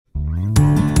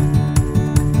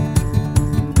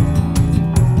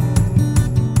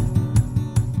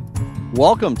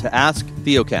Welcome to Ask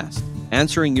Theocast,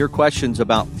 answering your questions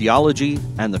about theology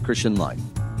and the Christian life.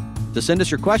 To send us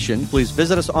your question, please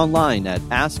visit us online at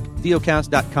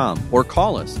asktheocast.com or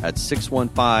call us at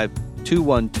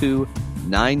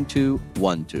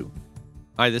 615-212-9212.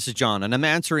 Hi, this is John, and I'm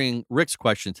answering Rick's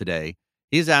question today.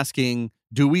 He's asking,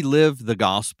 do we live the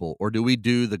gospel or do we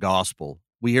do the gospel?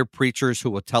 We hear preachers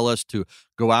who will tell us to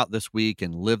go out this week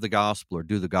and live the gospel or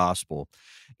do the gospel.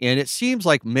 And it seems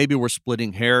like maybe we're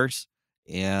splitting hairs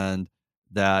and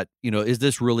that, is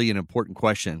this really an important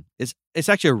question? It's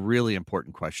actually a really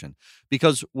important question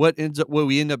because what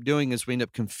we end up doing is we end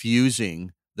up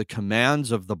confusing the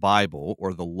commands of the Bible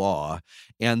or the law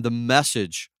and the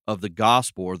message of the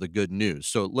gospel or the good news.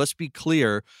 So let's be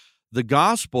clear. The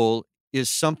gospel is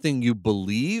something you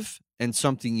believe and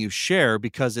something you share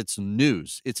because it's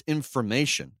news, it's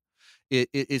information.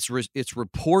 It's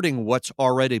reporting what's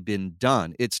already been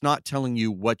done. It's not telling you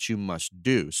what you must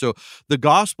do. So the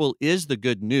gospel is the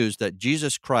good news that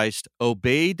Jesus Christ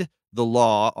obeyed the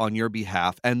law on your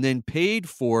behalf and then paid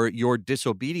for your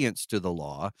disobedience to the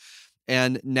law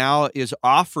and now is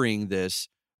offering this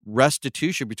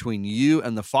restitution between you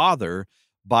and the Father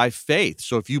by faith.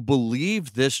 So if you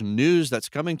believe this news that's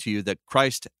coming to you that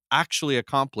Christ actually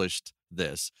accomplished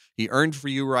this, he earned for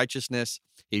you righteousness,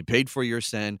 he paid for your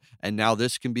sin, and now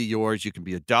this can be yours. You can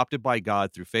be adopted by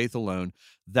God through faith alone.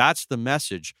 That's the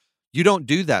message. You don't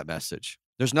do that message.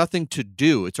 There's nothing to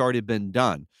do. It's already been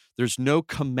done. There's no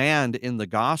command in the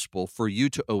gospel for you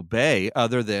to obey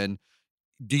other than,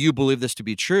 do you believe this to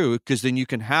be true? Because then you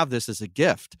can have this as a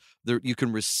gift. You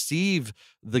can receive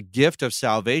the gift of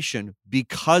salvation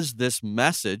because this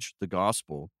message, the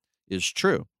gospel, is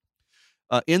true.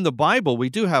 In the Bible, we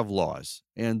do have laws,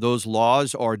 and those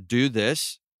laws are do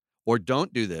this or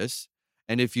don't do this.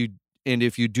 And if you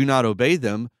do not obey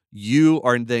them, you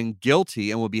are then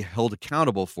guilty and will be held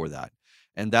accountable for that.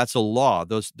 And that's a law.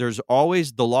 The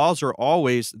laws are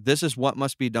always, this is what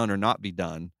must be done or not be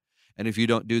done. And if you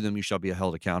don't do them, you shall be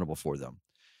held accountable for them.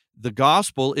 The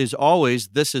gospel is always,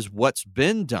 this is what's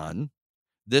been done.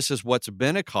 This is what's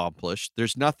been accomplished.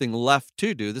 There's nothing left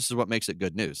to do. This is what makes it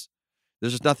good news.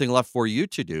 There's just nothing left for you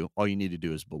to do. All you need to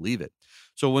do is believe it.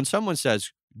 So when someone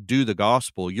says, do the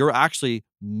gospel, you're actually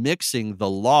mixing the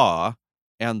law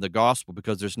and the gospel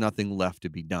because there's nothing left to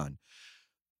be done.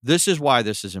 This is why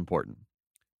this is important.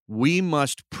 We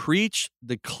must preach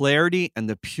the clarity and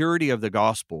the purity of the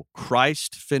gospel,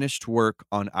 Christ's finished work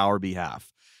on our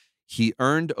behalf. He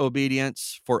earned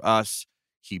obedience for us.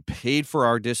 He paid for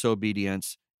our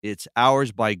disobedience. It's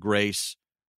ours by grace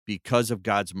because of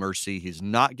God's mercy. He's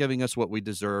not giving us what we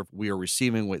deserve. We are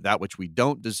receiving that which we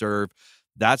don't deserve.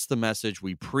 That's the message.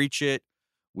 We preach it.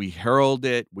 We herald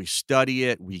it. We study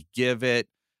it. We give it.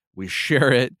 We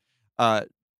share it.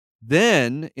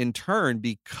 Then, in turn,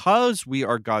 because we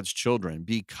are God's children,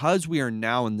 because we are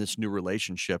now in this new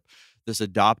relationship, this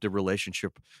adoptive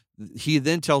relationship, he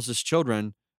then tells his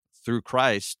children through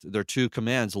Christ, their two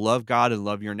commands, love God and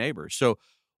love your neighbor. So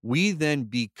we then,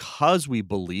 because we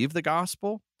believe the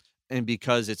gospel and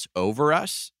because it's over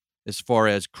us as far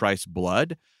as Christ's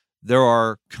blood, there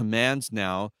are commands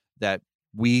now that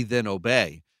we then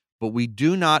obey. But we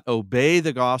do not obey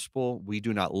the gospel. We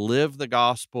do not live the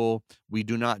gospel. We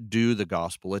do not do the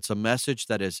gospel. It's a message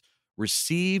that is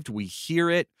received. We hear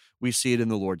it. We see it in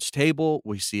the Lord's table.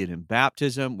 We see it in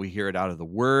baptism. We hear it out of the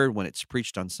word when it's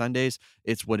preached on Sundays.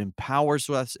 It's what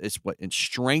empowers us. It's what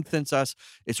strengthens us.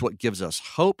 It's what gives us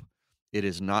hope. It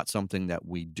is not something that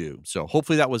we do. So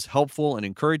hopefully that was helpful and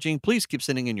encouraging. Please keep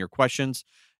sending in your questions,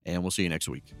 and we'll see you next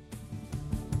week.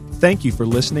 Thank you for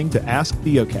listening to Ask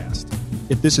Theocast.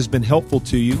 If this has been helpful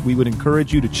to you, we would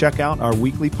encourage you to check out our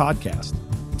weekly podcast.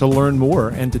 To learn more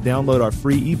and to download our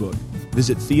free ebook,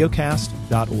 visit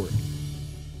theocast.org.